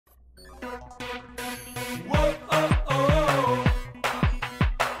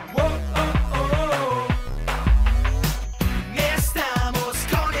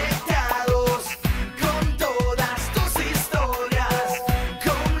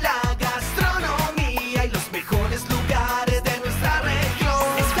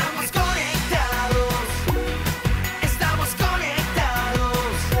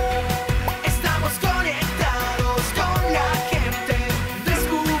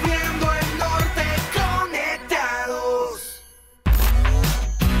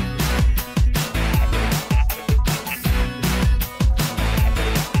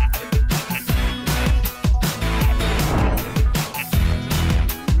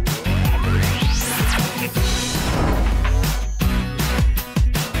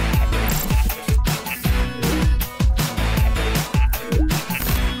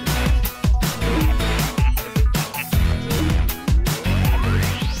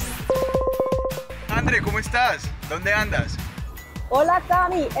Sandre, ¿cómo estás? ¿Dónde andas? Hola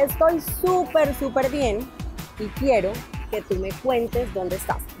Cami, estoy súper bien y quiero que tú me cuentes dónde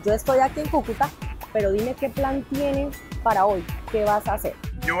estás. Yo estoy aquí en Cúcuta, pero dime qué plan tienes para hoy, qué vas a hacer.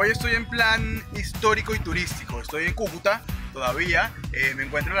 Yo hoy estoy en plan histórico y turístico. Estoy en Cúcuta todavía, me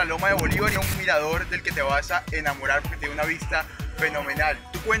encuentro en la Loma de Bolívar y un mirador del que te vas a enamorar porque tiene una vista fenomenal.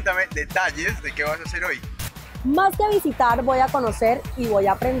 Tú cuéntame detalles de qué vas a hacer hoy. Más que visitar, voy a conocer y voy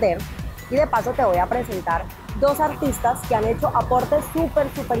a aprender. Y de paso te voy a presentar dos artistas que han hecho aportes súper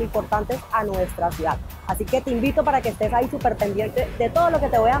importantes a nuestra ciudad. Así que te invito para que estés ahí súper pendiente de todo lo que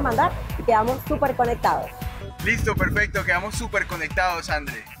te voy a mandar y quedamos súper conectados. Listo, perfecto, quedamos súper conectados,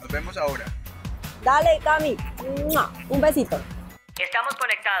 André. Nos vemos ahora. Dale, Cami. ¡Mua! Un besito. Estamos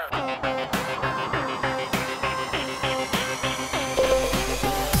conectados.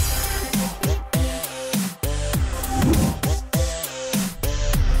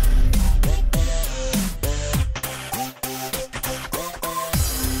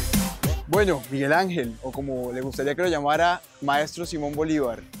 Bueno, Miguel Ángel, o como le gustaría que lo llamara, Maestro Simón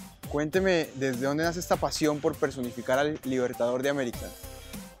Bolívar. Cuénteme, ¿desde dónde nace esta pasión por personificar al libertador de América?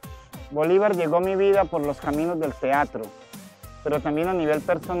 Bolívar llegó a mi vida por los caminos del teatro, pero también a nivel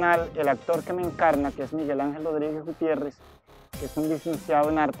personal, el actor que me encarna, que es Miguel Ángel Rodríguez Gutiérrez, que es un licenciado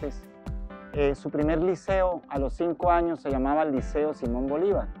en artes, su primer liceo a los 5 años se llamaba Liceo Simón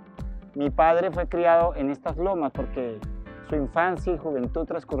Bolívar. Mi padre fue criado en estas lomas porque su infancia y juventud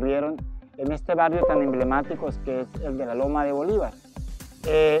transcurrieron en este barrio tan emblemático que es el de la Loma de Bolívar.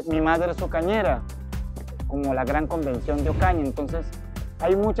 Mi madre es ocañera, como la gran convención de Ocaña, entonces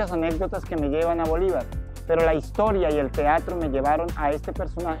hay muchas anécdotas que me llevan a Bolívar, pero la historia y el teatro me llevaron a este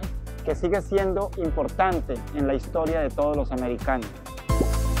personaje que sigue siendo importante en la historia de todos los americanos.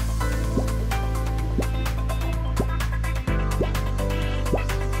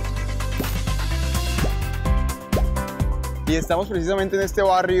 Y estamos precisamente en este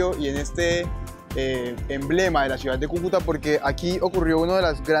barrio y en este emblema de la ciudad de Cúcuta porque aquí ocurrió una de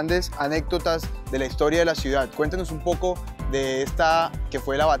las grandes anécdotas de la historia de la ciudad. Cuéntenos un poco de esta que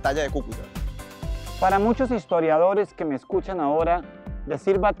fue la batalla de Cúcuta. Para muchos historiadores que me escuchan ahora,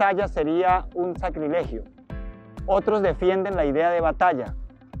 decir batalla sería un sacrilegio. Otros defienden la idea de batalla,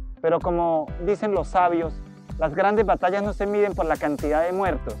 pero como dicen los sabios, las grandes batallas no se miden por la cantidad de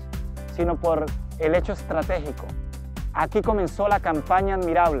muertos, sino por el hecho estratégico. Aquí comenzó la campaña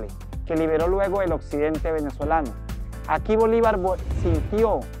admirable que liberó luego el occidente venezolano. Aquí Bolívar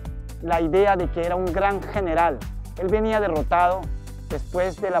sintió la idea de que era un gran general. Él venía derrotado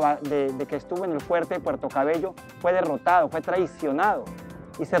después de que estuvo en el fuerte de Puerto Cabello, fue derrotado, fue traicionado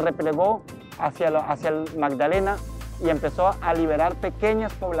y se replegó hacia el Magdalena y empezó a liberar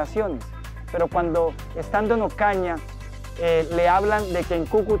pequeñas poblaciones. Pero cuando, estando en Ocaña, le hablan de que en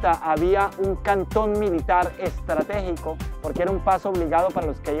Cúcuta había un cantón militar estratégico, porque era un paso obligado para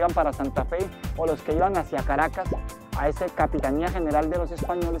los que iban para Santa Fe o los que iban hacia Caracas, a esa capitanía general de los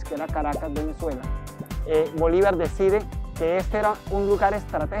españoles que era Caracas, Venezuela. Bolívar decide que este era un lugar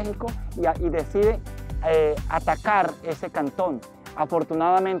estratégico y decide atacar ese cantón.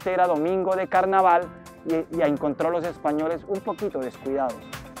 Afortunadamente era domingo de carnaval y encontró a los españoles un poquito descuidados.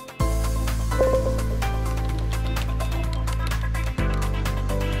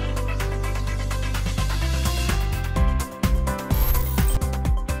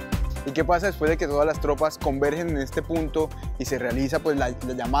 ¿Y qué pasa después de que todas las tropas convergen en este punto y se realiza pues, la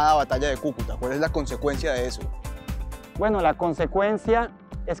llamada batalla de Cúcuta? ¿Cuál es la consecuencia de eso? Bueno, la consecuencia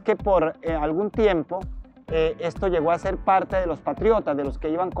es que por algún tiempo esto llegó a ser parte de los patriotas, de los que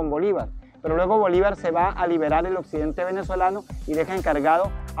iban con Bolívar. Pero luego Bolívar se va a liberar el occidente venezolano y deja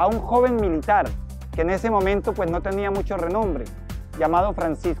encargado a un joven militar que en ese momento pues, no tenía mucho renombre, llamado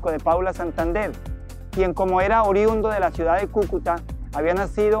Francisco de Paula Santander, quien como era oriundo de la ciudad de Cúcuta, había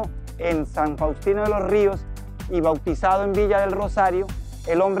nacido en San Faustino de los Ríos y bautizado en Villa del Rosario.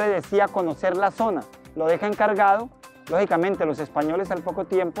 El hombre decía conocer la zona, lo deja encargado. Lógicamente los españoles al poco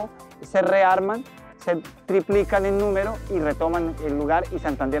tiempo se rearman, se triplican en número y retoman el lugar y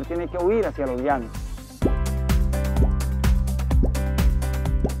Santander tiene que huir hacia los llanos.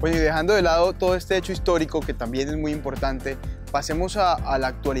 Bueno, y dejando de lado todo este hecho histórico que también es muy importante, pasemos a la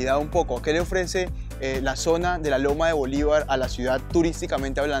actualidad un poco. ¿Qué le ofrece la zona de la Loma de Bolívar a la ciudad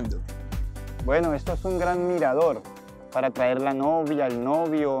turísticamente hablando? Bueno, esto es un gran mirador para traer la novia, el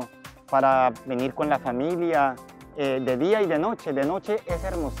novio, para venir con la familia, de día y de noche. De noche es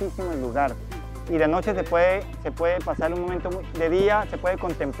hermosísimo el lugar. y de noche se puede pasar un momento, de día se puede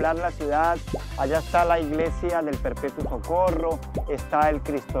contemplar la ciudad. Allá está la iglesia del Perpetuo Socorro, está el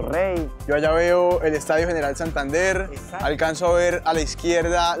Cristo Rey. Yo allá veo el Estadio General Santander. Exacto. Alcanzo a ver a la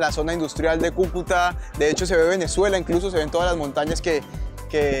izquierda la zona industrial de Cúcuta. De hecho se ve Venezuela, incluso se ven todas las montañas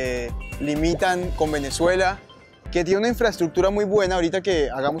que limitan con Venezuela, que tiene una infraestructura muy buena. Ahorita que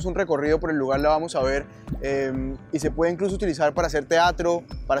hagamos un recorrido por el lugar la vamos a ver, y se puede incluso utilizar para hacer teatro,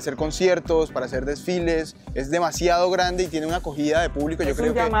 para hacer conciertos, para hacer desfiles. Es demasiado grande y tiene una acogida de público. Es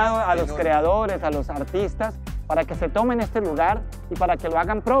un llamado a los creadores, a los artistas, para que se tomen este lugar y para que lo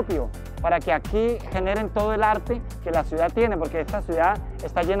hagan propio, para que aquí generen todo el arte que la ciudad tiene, porque esta ciudad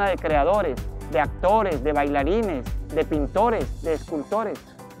está llena de creadores, de actores, de bailarines, de pintores, de escultores.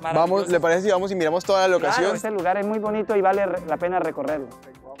 Vamos, ¿le parece si vamos y miramos toda la locación? Claro, este lugar es muy bonito y vale la pena recorrerlo.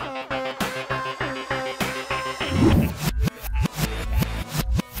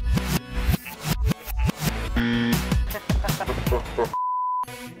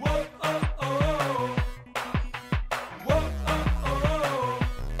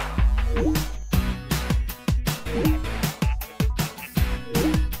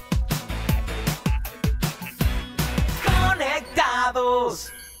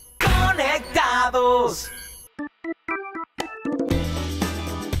 Conectados. Conectados.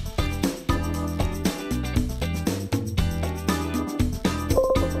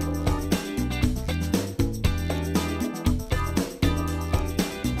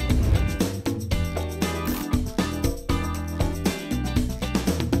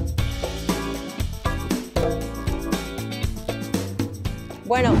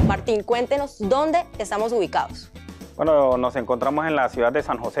 Bueno, Martín, cuéntenos dónde estamos ubicados. Bueno, nos encontramos en la ciudad de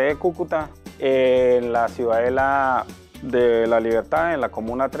San José de Cúcuta, en la ciudadela de La Libertad, en la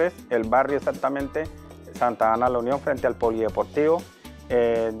Comuna 3, el barrio exactamente, Santa Ana La Unión, frente al polideportivo,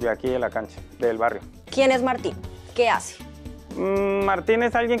 de aquí de la cancha, del barrio. ¿Quién es Martín? ¿Qué hace? Martín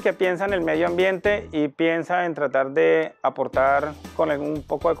es alguien que piensa en el medio ambiente y piensa en tratar de aportar con un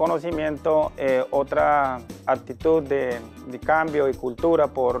poco de conocimiento otra actitud de cambio y cultura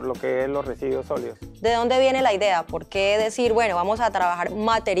por lo que es los residuos sólidos. ¿De dónde viene la idea? ¿Por qué decir, bueno, vamos a trabajar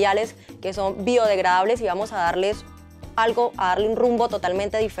materiales que son biodegradables y vamos a darles algo, a darle un rumbo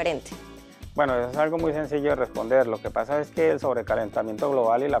totalmente diferente? Bueno, eso es algo muy sencillo de responder. Lo que pasa es que el sobrecalentamiento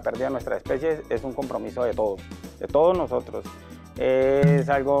global y la pérdida de nuestra especie es un compromiso de todos nosotros. Es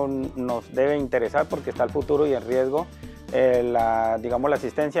algo que nos debe interesar porque está el futuro y en riesgo digamos, la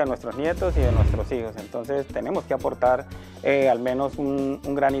asistencia de nuestros nietos y de nuestros hijos. Entonces tenemos que aportar al menos un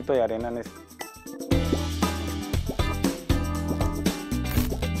granito de arena en esto.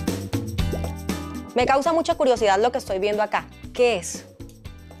 Me causa mucha curiosidad lo que estoy viendo acá. ¿Qué es?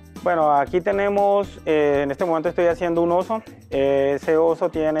 Bueno, aquí tenemos, en este momento estoy haciendo un oso. Ese oso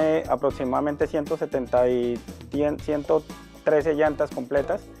tiene aproximadamente 113 llantas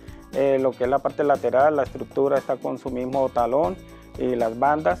completas. Lo que es la parte lateral, la estructura está con su mismo talón y las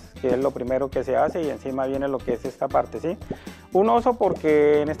bandas, que es lo primero que se hace, y encima viene lo que es esta parte, ¿sí? Un oso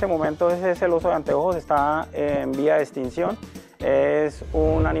porque en este momento es el oso de anteojos, está en vía de extinción. Es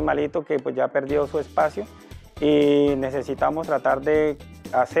un animalito que pues ya perdió su espacio y necesitamos tratar de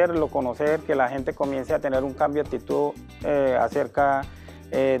hacerlo conocer, que la gente comience a tener un cambio de actitud acerca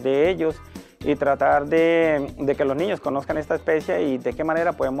de ellos y tratar de que los niños conozcan esta especie y de qué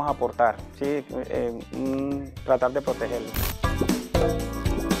manera podemos aportar, ¿sí? Tratar de protegerlos.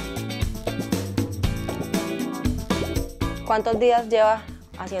 ¿Cuántos días lleva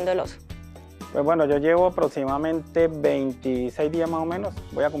haciendo el oso? Pues bueno, yo llevo aproximadamente 26 días más o menos.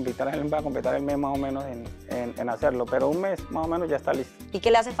 Voy a completar el mes más o menos en hacerlo, pero un mes más o menos ya está listo. ¿Y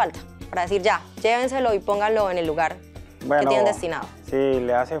qué le hace falta? Para decir ya, llévenselo y pónganlo en el lugar que tienen destinado. Sí,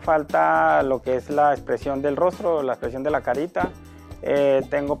 le hace falta lo que es la expresión del rostro, la expresión de la carita.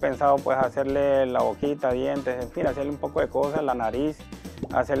 Tengo pensado pues hacerle la boquita, dientes, en fin, hacerle un poco de cosas, la nariz,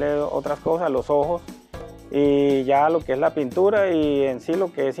 hacerle otras cosas, los ojos. Y ya lo que es la pintura y en sí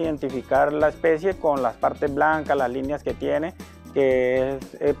lo que es identificar la especie con las partes blancas, las líneas que tiene, que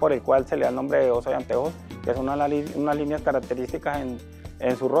es por el cual se le da el nombre de oso de anteojos, que son unas líneas características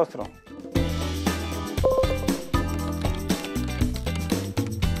en su rostro.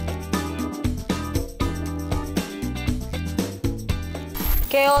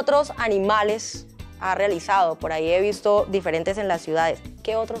 ¿Qué otros animales ha realizado? Por ahí he visto diferentes en las ciudades.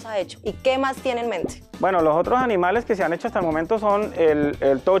 ¿Qué otros ha hecho? ¿Y qué más tiene en mente? Bueno, los otros animales que se han hecho hasta el momento son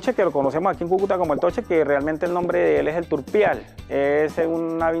el toche, que lo conocemos aquí en Cúcuta como el toche, que realmente el nombre de él es el turpial. Es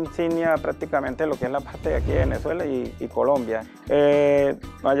una ave insignia prácticamente de lo que es la parte de aquí de Venezuela y Colombia.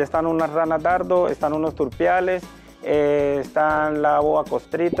 Allá están unas ranas dardo, están unos turpiales está la boa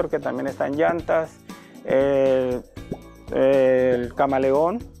constrictor, que también está en llantas, el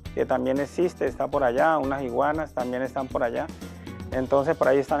camaleón, que también existe, está por allá, unas iguanas también están por allá. Entonces por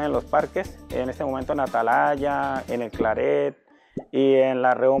ahí están en los parques, en este momento en Atalaya, en el Claret y en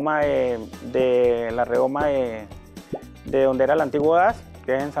la reoma de donde era el antiguo DAS,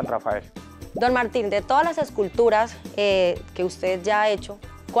 que es en San Rafael. Don Martín, de todas las esculturas que usted ya ha hecho,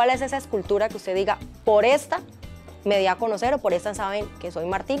 ¿cuál es esa escultura que usted diga, por esta me di a conocer o por esta saben que soy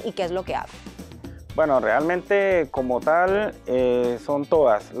Martín y qué es lo que hago? Bueno, realmente como tal son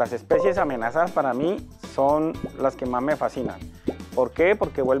todas. Las especies amenazadas para mí son las que más me fascinan. ¿Por qué?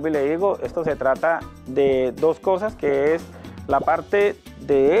 Porque vuelvo y le digo, esto se trata de dos cosas, que es la parte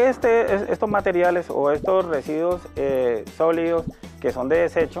de estos materiales o estos residuos sólidos que son de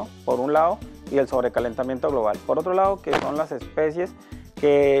desecho, por un lado, y el sobrecalentamiento global. Por otro lado, que son las especies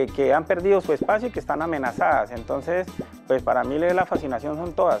que han perdido su espacio y que están amenazadas. Entonces, pues para mí la fascinación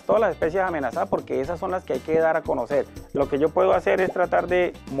son todas las especies amenazadas, porque esas son las que hay que dar a conocer. Lo que yo puedo hacer es tratar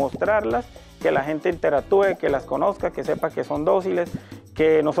de mostrarlas, que la gente interactúe, que las conozca, que sepa que son dóciles,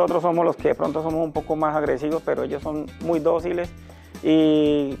 que nosotros somos los que de pronto somos un poco más agresivos, pero ellos son muy dóciles,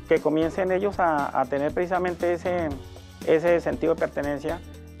 y que comiencen ellos a tener precisamente ese sentido de pertenencia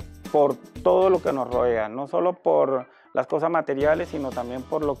por todo lo que nos rodea, no solo por las cosas materiales, sino también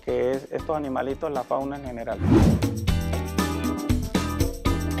por lo que es estos animalitos, la fauna en general.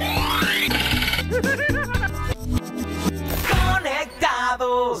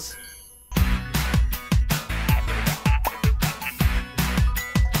 Conectados.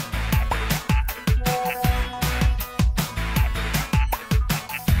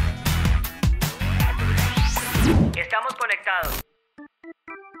 Estamos conectados.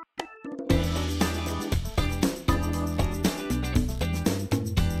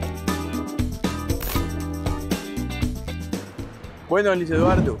 Bueno, Luis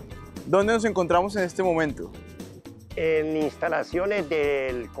Eduardo, ¿dónde nos encontramos en este momento? En instalaciones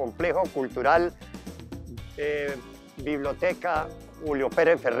del complejo cultural Biblioteca Julio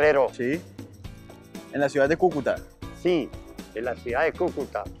Pérez Ferrero. Sí, en la ciudad de Cúcuta. Sí, en la ciudad de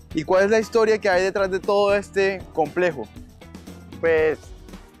Cúcuta. ¿Y cuál es la historia que hay detrás de todo este complejo? Pues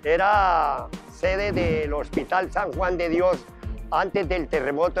era sede del Hospital San Juan de Dios antes del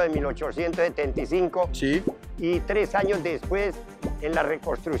terremoto de 1875. Sí. Y 3 años después, en la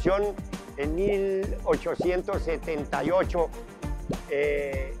reconstrucción, en 1878,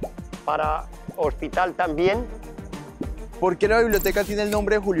 para hospital también. ¿Por qué la biblioteca tiene el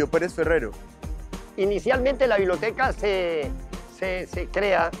nombre de Julio Pérez Ferrero? Inicialmente la biblioteca se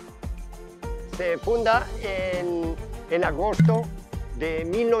funda en agosto de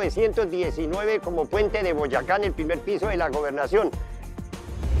 1919 como puente de Boyacá en el primer piso de la gobernación,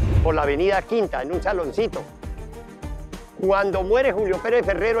 por la avenida Quinta, en un saloncito. Cuando muere Julio Pérez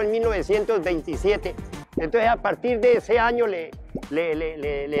Ferrero en 1927, entonces a partir de ese año le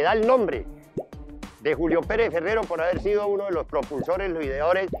da el nombre de Julio Pérez Ferrero por haber sido uno de los propulsores, los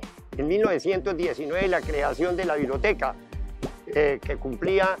ideadores en 1919 la creación de la biblioteca, que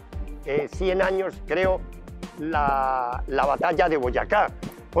cumplía 100 años, creo, la batalla de Boyacá,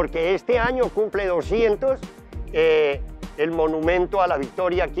 porque este año cumple 200 el monumento a la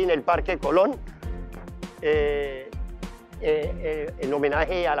victoria aquí en el Parque Colón, en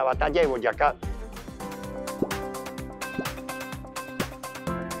homenaje a la batalla de Boyacá.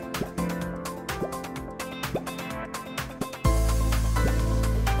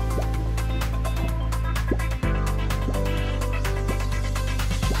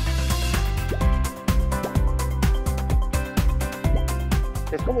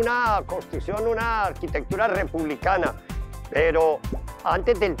 Es como una construcción, una arquitectura republicana, pero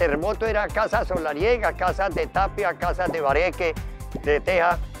antes del terremoto era casa solariega, casas de tapia, casas de bareque, de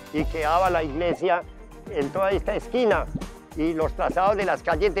teja, y quedaba la iglesia en toda esta esquina. Y los trazados de las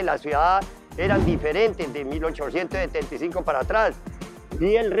calles de la ciudad eran diferentes de 1875 para atrás.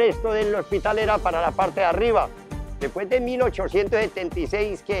 Y el resto del hospital era para la parte de arriba. Después de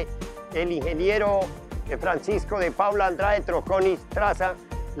 1876 que el ingeniero Francisco de Paula Andrade Troconis traza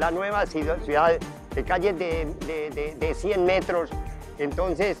la nueva ciudad de calles de 100 metros.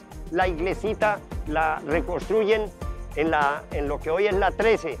 Entonces la iglesita la reconstruyen en lo que hoy es la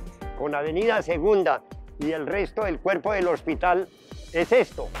 13, con avenida Segunda, y el resto del cuerpo del hospital es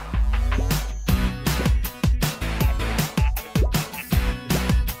esto.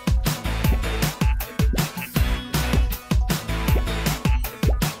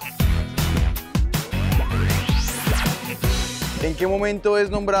 ¿En qué momento es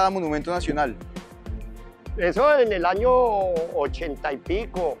nombrada Monumento Nacional? Eso en el año 80 y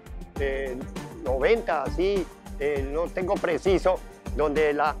pico, 90, así, no tengo preciso,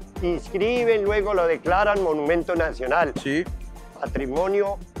 donde la inscriben, luego lo declaran monumento nacional. Sí.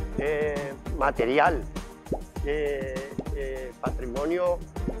 Patrimonio material, patrimonio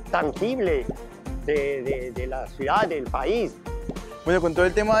tangible de la ciudad, del país. Bueno, con todo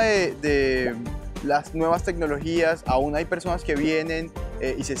el tema de las nuevas tecnologías, ¿aún hay personas que vienen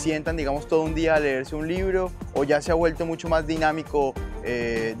y se sientan, digamos, todo un día a leerse un libro, o ya se ha vuelto mucho más dinámico,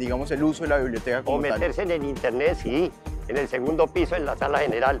 digamos, el uso de la biblioteca como tal? O meterse en el internet, sí, en el segundo piso, en la sala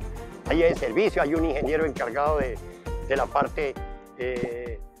general. Ahí hay servicio, hay un ingeniero encargado de la parte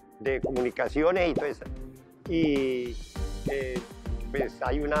de comunicaciones y todo eso. Y pues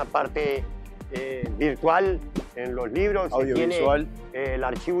hay una parte virtual en los libros, audiovisual. Se tiene el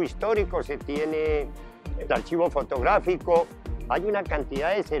archivo histórico, se tiene el archivo fotográfico, hay una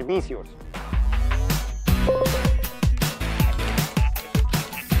cantidad de servicios.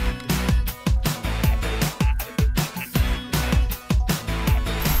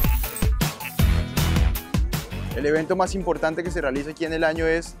 El evento más importante que se realiza aquí en el año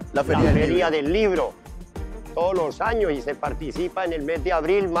es la Feria del Libro, todos los años, y se participa en el mes de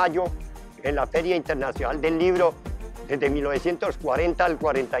abril, mayo, en la Feria Internacional del Libro desde 1940 al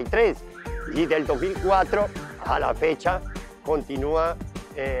 43, y del 2004 a la fecha continúa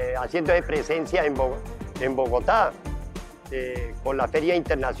haciendo de presencia en Bogotá con la Feria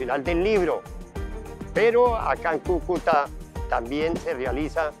Internacional del Libro. Pero acá en Cúcuta también se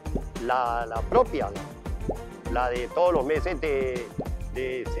realiza la propia, la de todos los meses de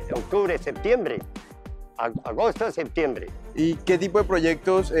octubre, septiembre, agosto, septiembre. ¿Y qué tipo de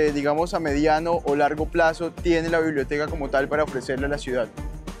proyectos, digamos, a mediano o largo plazo tiene la biblioteca como tal para ofrecerle a la ciudad?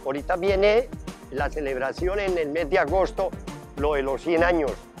 Ahorita viene la celebración en el mes de agosto, lo de los 100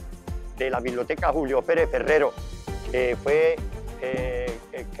 años de la Biblioteca Julio Pérez Ferrero, que fue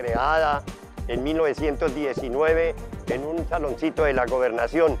creada en 1919 en un saloncito de la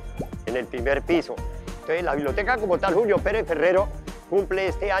Gobernación, en el primer piso. Entonces, la biblioteca como tal, Julio Pérez Ferrero, cumple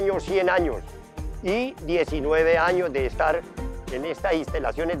este año 100 años y 19 años de estar en estas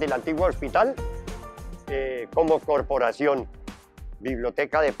instalaciones del antiguo hospital como corporación,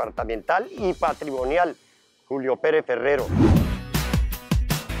 biblioteca departamental y patrimonial Julio Pérez Ferrero.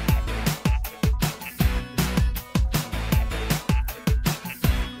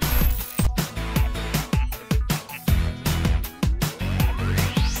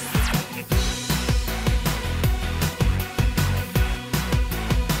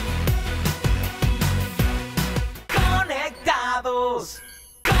 Conectados,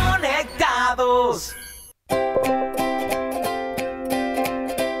 conectados.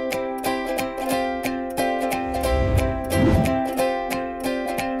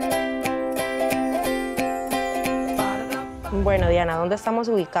 Bueno, Diana, ¿dónde estamos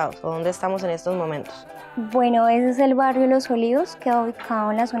ubicados o dónde estamos en estos momentos? Bueno, ese es el barrio Los Olivos, queda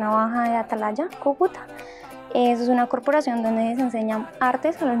ubicado en la zona baja de Atalaya, Cúcuta. Eso es una corporación donde se enseñan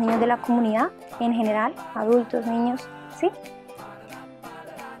artes a los niños de la comunidad, en general, adultos, niños, ¿sí?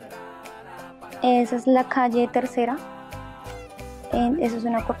 Esa es la calle Tercera. Eso es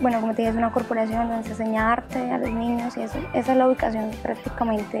una, bueno, como te dije, es una corporación donde se enseña arte a los niños y eso. Esa es la ubicación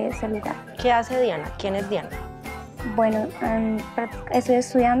prácticamente de ese lugar. ¿Qué hace Diana? ¿Quién es Diana? Bueno, estoy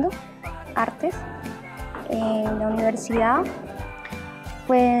estudiando artes en la universidad.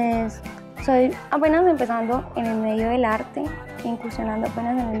 Pues soy apenas empezando en el medio del arte, incursionando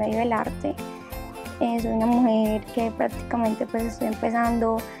apenas en el medio del arte. Soy una mujer que prácticamente pues estoy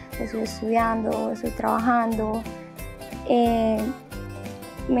empezando, estoy estudiando, estoy trabajando.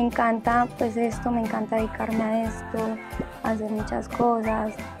 Me encanta pues esto, me encanta dedicarme a esto, a hacer muchas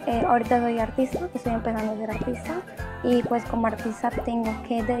cosas. Ahorita soy artista, estoy empezando a ser artista y pues como artista tengo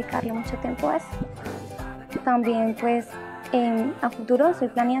que dedicarle mucho tiempo a eso. También pues a futuro estoy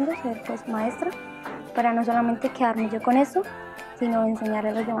planeando ser pues maestra para no solamente quedarme yo con eso, sino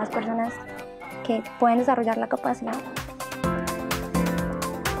enseñarle a las demás personas que pueden desarrollar la capacidad.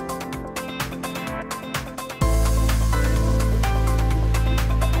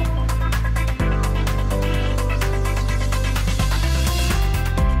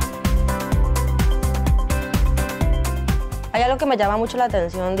 Hay algo que me llama mucho la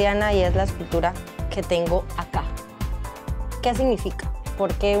atención, Diana, y es la escultura que tengo acá. ¿Qué significa?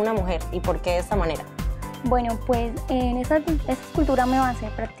 ¿Por qué una mujer y por qué de esta manera? Bueno, pues en esta escultura me basé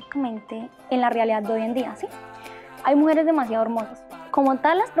prácticamente en la realidad de hoy en día, ¿sí? Hay mujeres demasiado hermosas. Como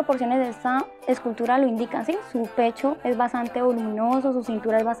tal, las proporciones de esta escultura lo indican, ¿sí? Su pecho es bastante voluminoso, su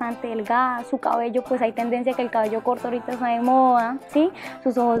cintura es bastante delgada, su cabello, pues hay tendencia a que el cabello corto ahorita está de moda, ¿sí?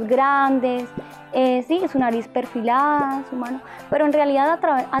 Sus ojos grandes, sí, su nariz perfilada, su mano. Pero en realidad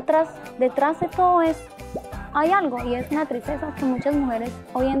detrás de todo eso hay algo y es una tristeza que muchas mujeres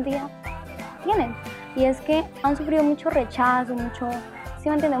hoy en día tienen, y es que han sufrido mucho rechazo, ¿sí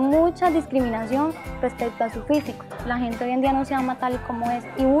me entienden? Mucha discriminación respecto a su físico. La gente hoy en día no se ama tal y como es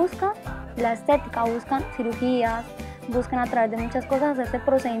y busca la estética, buscan cirugías, buscan a través de muchas cosas hacerse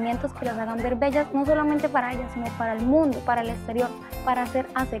procedimientos que las hagan ver bellas, no solamente para ellas, sino para el mundo, para el exterior, para ser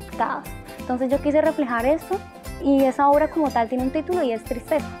aceptadas. Entonces yo quise reflejar esto y esa obra como tal tiene un título y es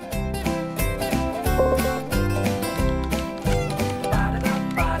Tristeza.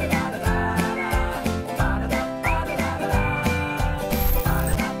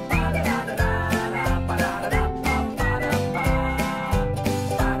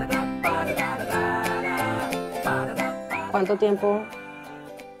 ¿Cuánto tiempo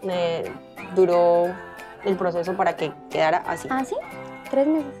duró el proceso para que quedara así? ¿Ah, sí? 3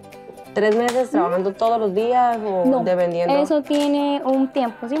 meses. 3 meses trabajando todos los días o No, dependiendo. eso tiene un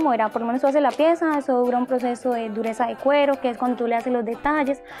tiempo, ¿sí, Moira? Por lo menos tú haces la pieza, eso dura un proceso de dureza de cuero, que es cuando tú le haces los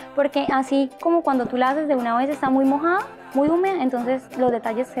detalles, porque así como cuando tú la haces de una vez está muy mojada, muy húmeda, entonces los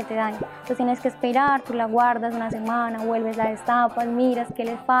detalles se te dañan. Entonces tienes que esperar, tú la guardas una semana, vuelves, la destapas, miras qué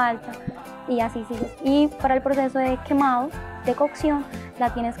le falta y así sigues. Y para el proceso de quemado, de cocción,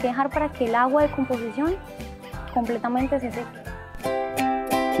 la tienes que dejar para que el agua de composición completamente se seque.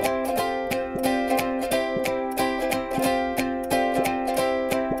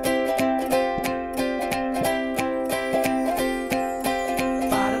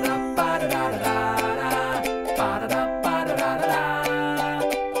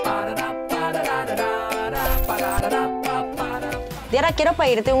 Diana, quiero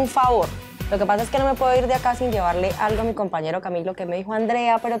pedirte un favor. Lo que pasa es que no me puedo ir de acá sin llevarle algo a mi compañero Camilo, que me dijo,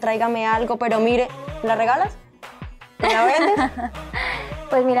 Andrea, pero tráigame algo, pero mire, ¿me la regalas? ¿Me la vendes?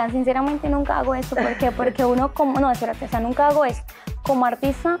 Pues mira, sinceramente nunca hago esto. ¿Por qué? Porque uno como... No, espérate, o sea, nunca hago esto. Como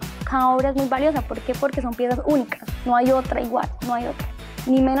artista, cada obra es muy valiosa. ¿Por qué? Porque son piezas únicas. No hay otra igual, no hay otra.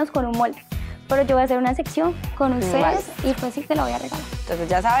 Ni menos con un molde. Pero yo voy a hacer una sección con ustedes y pues sí, te la voy a regalar. Entonces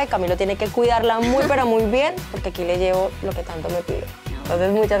ya sabe, Camilo tiene que cuidarla muy, pero muy bien, porque aquí le llevo lo que tanto me pide.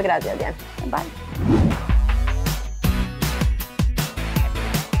 Entonces muchas gracias, Diana. Vale.